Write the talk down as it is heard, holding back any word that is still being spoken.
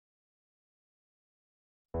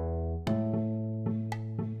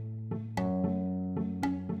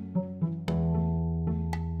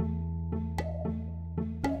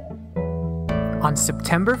On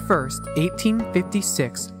September 1st,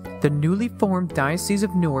 1856, the newly formed Diocese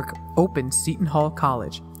of Newark opened Seton Hall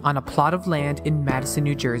College on a plot of land in Madison,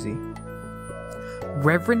 New Jersey.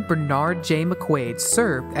 Reverend Bernard J. McQuaid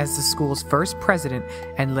served as the school's first president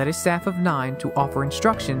and led a staff of 9 to offer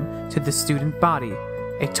instruction to the student body.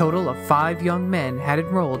 A total of 5 young men had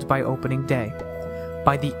enrolled by opening day.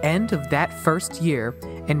 By the end of that first year,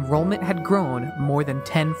 enrollment had grown more than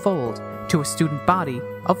tenfold to a student body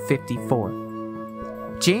of 54.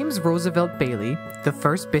 James Roosevelt Bailey, the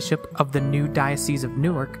first bishop of the new Diocese of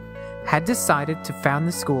Newark, had decided to found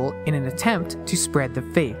the school in an attempt to spread the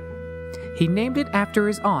faith. He named it after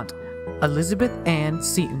his aunt, Elizabeth Ann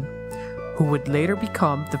Seton, who would later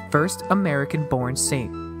become the first American-born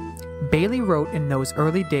saint. Bailey wrote in those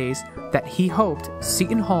early days that he hoped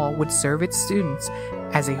Seton Hall would serve its students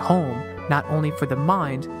as a home not only for the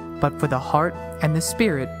mind, but for the heart and the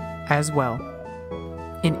spirit as well.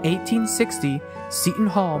 In 1860, Seton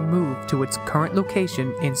Hall moved to its current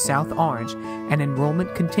location in South Orange, and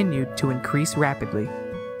enrollment continued to increase rapidly.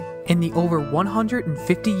 In the over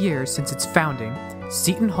 150 years since its founding,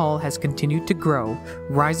 Seton Hall has continued to grow,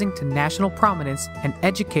 rising to national prominence and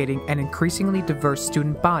educating an increasingly diverse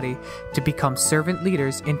student body to become servant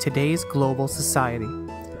leaders in today's global society.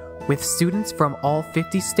 With students from all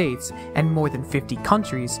 50 states and more than 50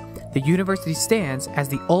 countries, the university stands as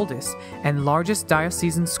the oldest and largest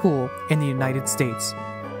diocesan school in the United States.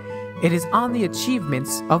 It is on the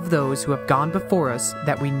achievements of those who have gone before us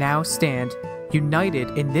that we now stand,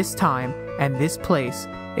 united in this time and this place,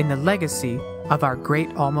 in the legacy of our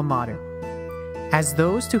great alma mater. As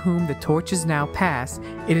those to whom the torch is now passed,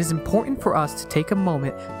 it is important for us to take a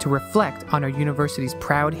moment to reflect on our university's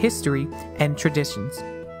proud history and traditions.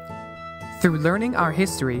 Through learning our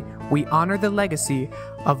history, we honor the legacy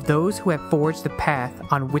of those who have forged the path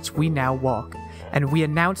on which we now walk, and we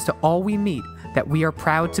announce to all we meet that we are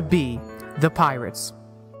proud to be the Pirates.